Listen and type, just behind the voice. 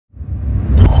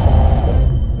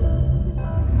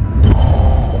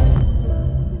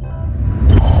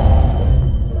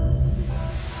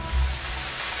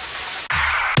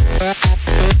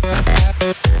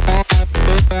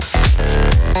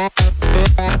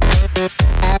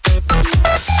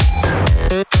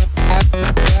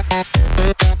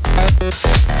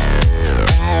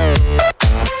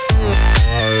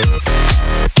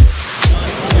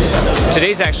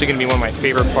is actually going to be one of my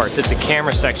favorite parts. It's the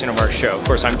camera section of our show. Of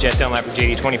course, I'm Jett Dunlap for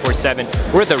JD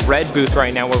 24/7. We're at the RED booth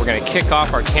right now where we're going to kick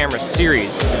off our camera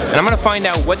series. And I'm going to find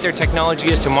out what their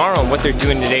technology is tomorrow and what they're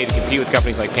doing today to compete with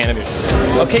companies like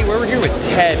Panavision. Okay, we're here with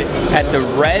Ted at the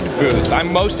RED booth.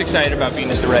 I'm most excited about being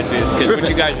at the RED booth because what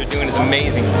you guys are doing is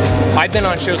amazing. I've been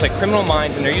on shows like Criminal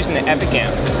Minds and they're using the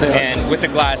Epicam. And with the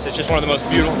glass, it's just one of the most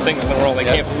beautiful things in the world. I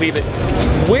can't believe it.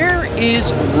 Where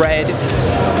is RED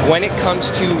when it comes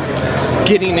to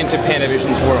getting into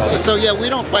Panavision's world? So yeah, we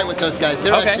don't fight with those guys.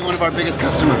 They're actually one of our biggest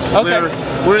customers.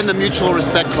 We're in the Mutual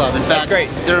Respect Club. In fact,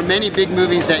 there are many big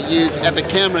movies that use Epic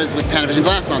cameras with Panavision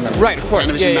glass on them. Right, of course.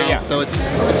 Panavision mounts. So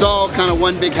it's all kind of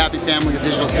one big happy family of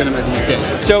digital cinema these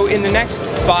days. So in the next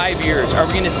 5 years, are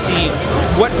we going to see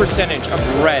what percentage of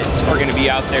REDs are going to be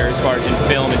out there as far as in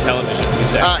film and television?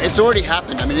 It's already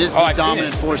happened. I mean, it's the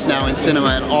dominant force now in cinema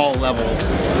at all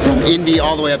levels, from indie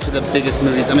all the way up to the biggest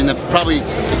movies. I mean, probably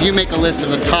if you make a list of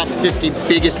the top 50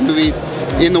 biggest movies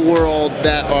in the world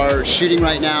that are shooting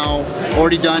right now,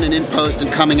 already done and in post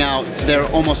and coming out, they're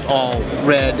almost all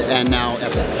RED and now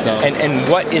Epic. So. And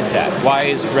what is that? Why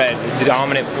is RED the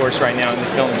dominant force right now in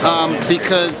the film and television?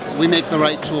 Because we make the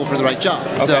right tool for the right job.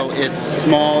 So it's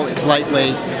small, it's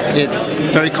lightweight, it's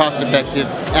very cost effective,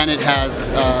 and it has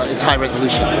it's high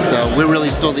resolution. So we're really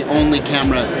still the only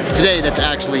camera today that's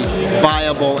actually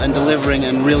viable and delivering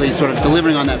and really sort of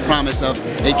delivering on that promise of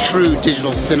a true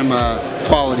digital cinema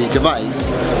quality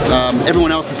device.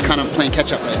 Everyone else is kind of playing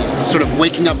catch up right now, sort of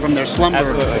waking up from their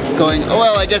slumber, going, oh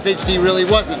well, I guess HD really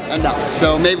wasn't enough.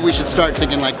 So maybe we should start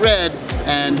thinking like RED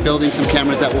and building some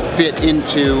cameras that will fit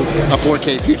into a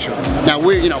 4K future. Now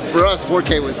we're, for us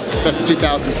 4K that's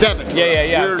 2007.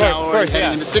 We're now already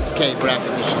heading into 6K for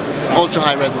acquisition, ultra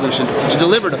high resolution to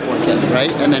deliver to 4K,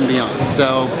 right, and then beyond.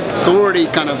 So we're already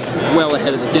kind of well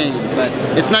ahead of the game, but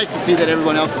it's nice to see that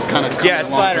everyone else is kind of coming it's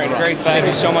flattering. Great, thank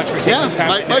you so much for taking this time.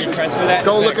 My pleasure. For that.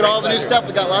 Go look at all the new stuff.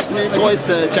 We got lots of new toys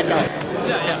to check out.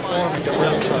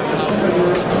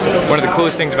 One of the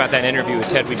coolest things about that interview with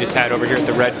Ted we just had over here at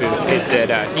the RED booth is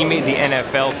that he made the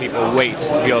NFL people wait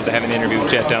to be able to have an interview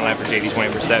with Jett Dunlap for JD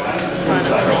 24/7.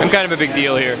 I'm kind of a big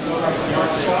deal here.